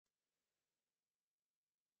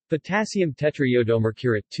Potassium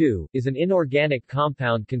tetraiodomercurate 2 is an inorganic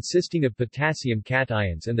compound consisting of potassium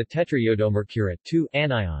cations and the tetraiodomercurate 2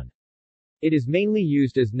 anion. It is mainly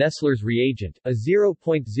used as Nessler's reagent, a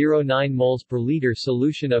 0.09 moles per liter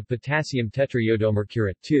solution of potassium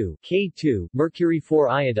tetraiodomercurate 2 K2 mercury 4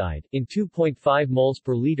 iodide in 2.5 moles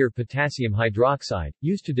per liter potassium hydroxide,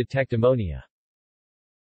 used to detect ammonia.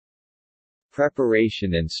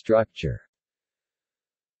 Preparation and structure.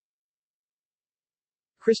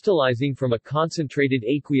 Crystallizing from a concentrated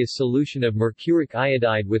aqueous solution of mercuric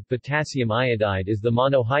iodide with potassium iodide is the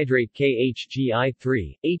monohydrate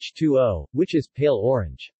KHGI3, H2O, which is pale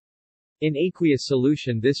orange. In aqueous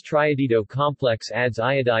solution, this triadido complex adds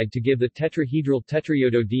iodide to give the tetrahedral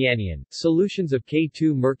tetraiodo-dianion. Solutions of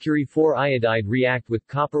K2 mercury 4 iodide react with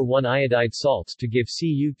copper 1 iodide salts to give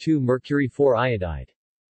Cu2 mercury 4 iodide.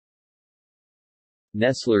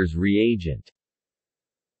 Nessler's reagent.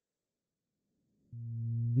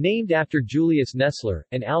 Named after Julius Nessler,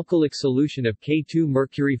 an alkylic solution of K2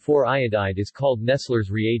 mercury 4 iodide is called Nessler's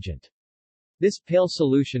reagent. This pale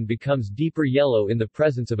solution becomes deeper yellow in the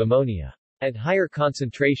presence of ammonia. At higher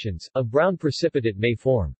concentrations, a brown precipitate may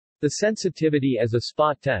form. The sensitivity as a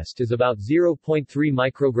spot test is about 0.3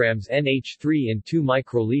 micrograms NH3 in 2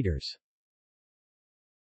 microliters.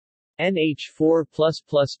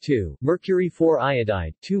 NH4++2, mercury 4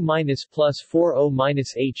 iodide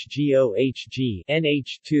 2-+40-HgOHg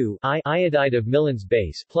NH2 iodide of Millen's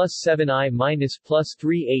base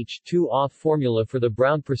 +7I-+3H2 off. Formula for the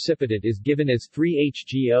brown precipitate is given as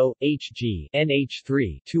 3HgO, Hg,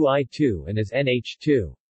 NH3 2I2 and as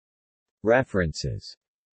NH2. References.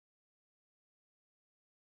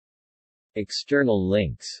 External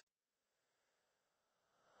links.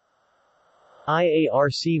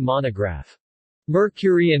 IARC monograph.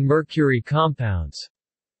 Mercury and mercury compounds.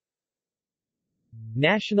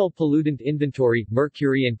 National Pollutant Inventory,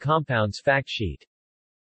 Mercury and Compounds Fact Sheet.